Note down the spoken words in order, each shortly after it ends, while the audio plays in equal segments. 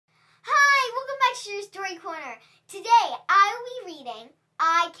Shira Story Corner. Today I will be reading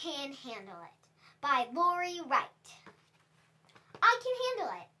I Can Handle It by Laurie Wright. I can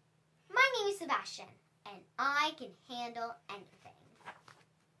handle it. My name is Sebastian and I can handle anything.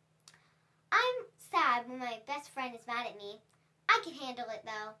 I'm sad when my best friend is mad at me. I can handle it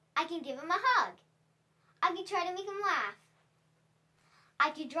though. I can give him a hug. I can try to make him laugh. I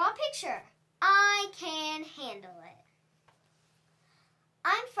can draw a picture. I can handle it.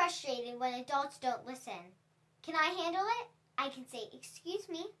 I'm frustrated when adults don't listen. Can I handle it? I can say, excuse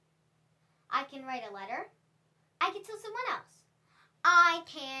me. I can write a letter. I can tell someone else. I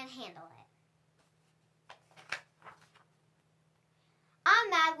can handle it. I'm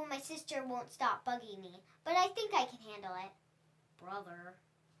mad when my sister won't stop bugging me, but I think I can handle it. Brother.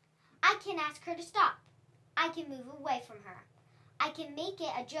 I can ask her to stop. I can move away from her. I can make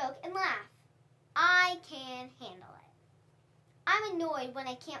it a joke and laugh. I can handle it. I'm annoyed when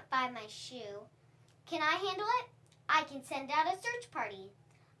I can't find my shoe. Can I handle it? I can send out a search party.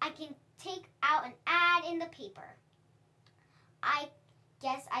 I can take out an ad in the paper. I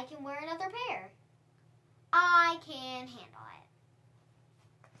guess I can wear another pair. I can handle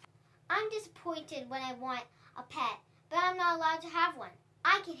it. I'm disappointed when I want a pet, but I'm not allowed to have one.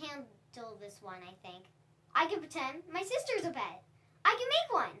 I can handle this one, I think. I can pretend my sister's a pet. I can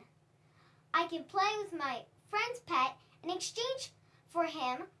make one. I can play with my friend's pet in exchange for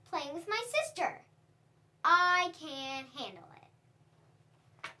him playing with my sister. I can handle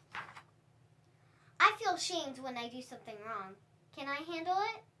it. I feel ashamed when I do something wrong. Can I handle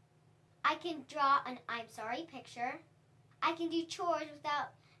it? I can draw an I'm sorry picture. I can do chores without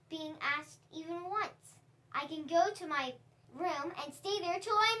being asked even once. I can go to my room and stay there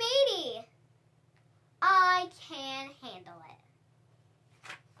till I'm 80. I can handle it.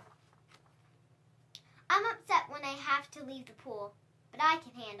 I'm upset when I have to leave the pool, but I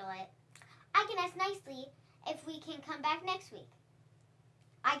can handle it. I can ask nicely if we can come back next week.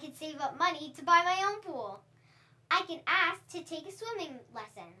 I can save up money to buy my own pool. I can ask to take a swimming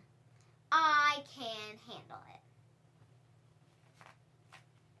lesson. I can handle it.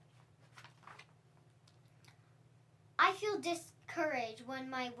 I feel discouraged when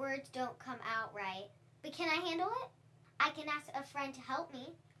my words don't come out right, but can I handle it? I can ask a friend to help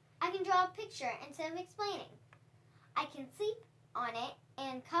me. I can draw a picture instead of explaining. I can sleep on it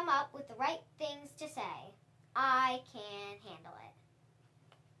and come up with the right things to say. I can handle it.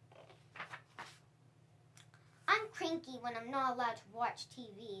 I'm cranky when I'm not allowed to watch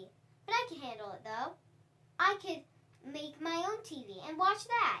TV, but I can handle it though. I could make my own TV and watch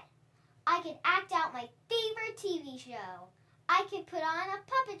that. I could act out my favorite TV show. I could put on a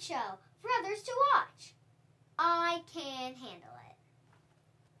puppet show for others to watch. I can handle it.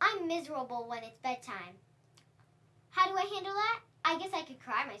 I'm miserable when it's bedtime. How do I handle that? I guess I could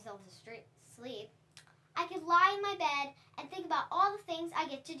cry myself to sleep. I could lie in my bed and think about all the things I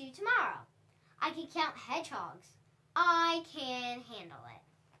get to do tomorrow. I can count hedgehogs. I can handle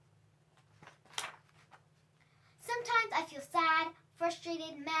it. Sometimes I feel sad,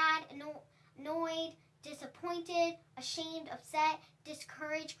 frustrated, mad, annoyed, disappointed, ashamed, upset,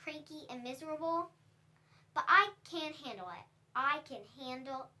 discouraged, cranky, and miserable. But I can handle it. I can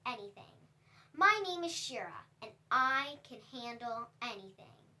handle anything. My name is Shira, and I can handle anything.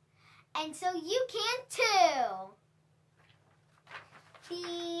 And so you can too.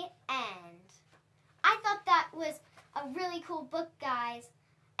 The end. I thought that was a really cool book, guys,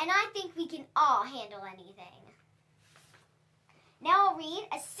 and I think we can all handle anything. Now I'll read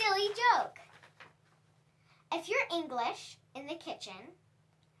a silly joke. If you're English in the kitchen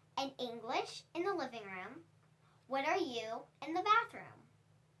and English in the living room, what are you in the bathroom?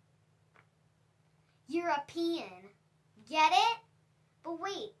 European. Get it? But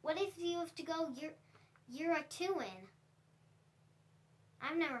wait, what if you have to go Euratuan?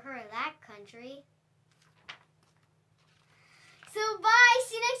 I've never heard of that country. So bye,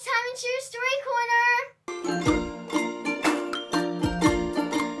 see you next time in Shira Story Corner.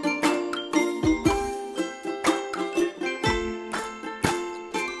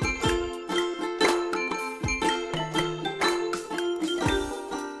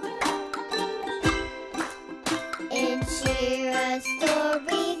 Shira Story.